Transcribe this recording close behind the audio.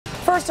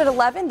First at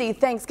 11, the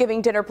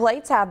Thanksgiving dinner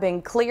plates have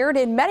been cleared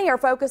and many are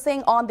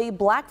focusing on the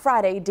Black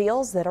Friday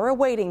deals that are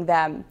awaiting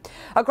them.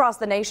 Across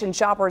the nation,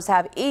 shoppers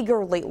have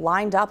eagerly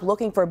lined up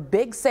looking for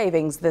big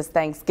savings this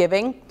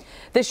Thanksgiving.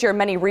 This year,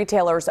 many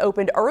retailers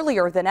opened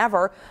earlier than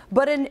ever,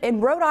 but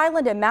in Rhode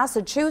Island and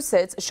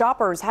Massachusetts,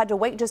 shoppers had to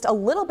wait just a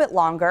little bit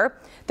longer.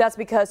 That's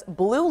because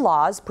blue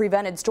laws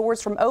prevented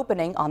stores from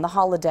opening on the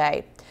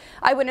holiday.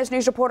 Eyewitness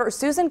News reporter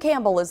Susan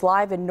Campbell is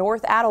live in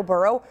North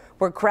Attleboro,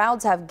 where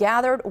crowds have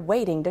gathered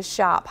waiting to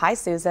shop. Hi,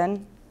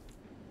 Susan.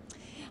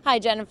 Hi,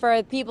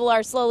 Jennifer. People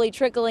are slowly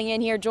trickling in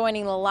here,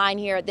 joining the line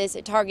here at this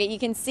Target. You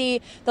can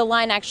see the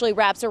line actually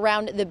wraps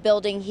around the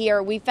building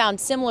here. We found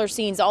similar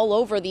scenes all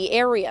over the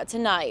area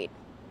tonight.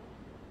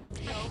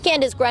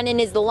 Candace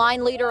Grennan is the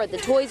line leader at the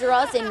Toys R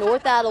Us in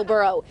North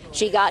Attleboro.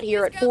 She got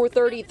here at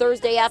 4:30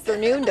 Thursday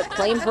afternoon to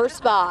claim her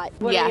spot.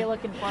 What are you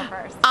looking for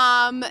first?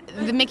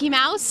 The Mickey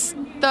Mouse,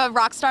 the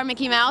Rockstar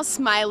Mickey Mouse.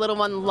 My little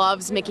one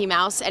loves Mickey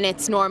Mouse, and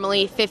it's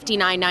normally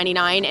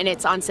 $59.99, and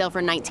it's on sale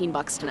for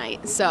 $19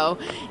 tonight. So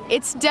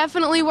it's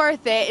definitely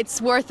worth it.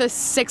 It's worth the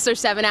 6 or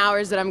 7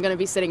 hours that I'm going to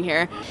be sitting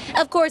here.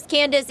 Of course,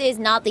 Candace is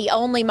not the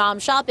only mom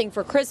shopping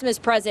for Christmas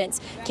presents.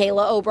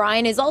 Kayla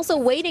O'Brien is also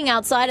waiting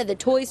outside of the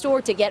toy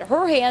store to get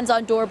her hands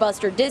on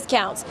doorbuster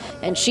discounts,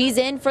 and she's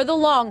in for the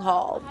long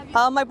haul.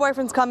 My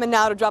boyfriend's coming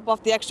now to drop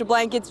off the extra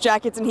blankets,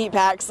 jackets, and heat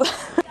packs.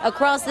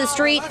 Across the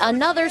street,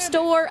 another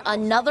store,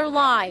 another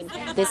line.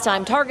 This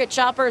time, Target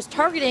shoppers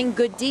targeting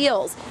good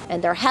deals,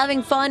 and they're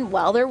having fun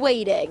while they're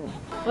waiting.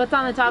 What's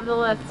on the top of the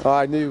list? Oh,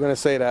 I knew you were going to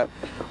say that.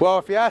 Well,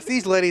 if you ask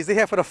these ladies, they're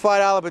here for the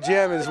 $5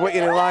 pajamas,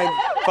 waiting in line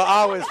for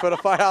hours for the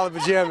 $5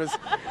 pajamas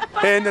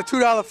and the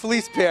 $2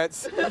 fleece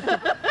pants.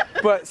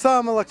 But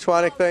some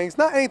electronic things,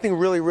 not anything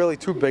really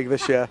too big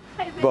this year,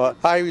 but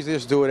I usually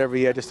just do it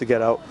every year just to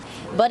get out.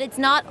 But it's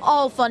not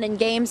all fun and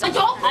games. Don't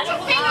put your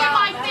finger in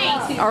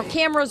my face! Our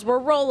cameras were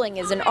rolling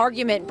as an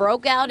argument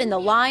broke out in the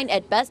line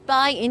at Best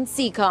Buy in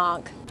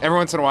Seekonk. Every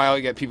once in a while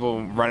you get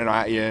people running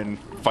at you and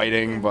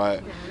fighting,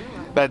 but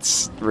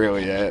that's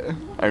really it.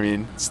 I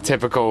mean, it's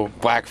typical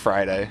Black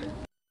Friday.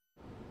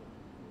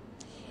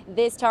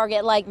 This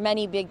Target, like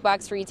many big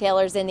box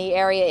retailers in the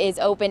area, is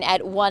open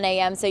at 1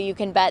 a.m., so you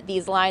can bet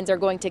these lines are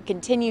going to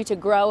continue to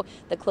grow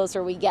the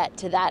closer we get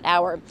to that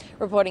hour.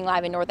 Reporting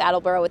live in North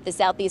Attleboro with the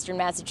Southeastern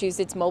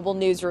Massachusetts Mobile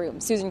Newsroom,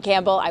 Susan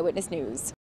Campbell, Eyewitness News.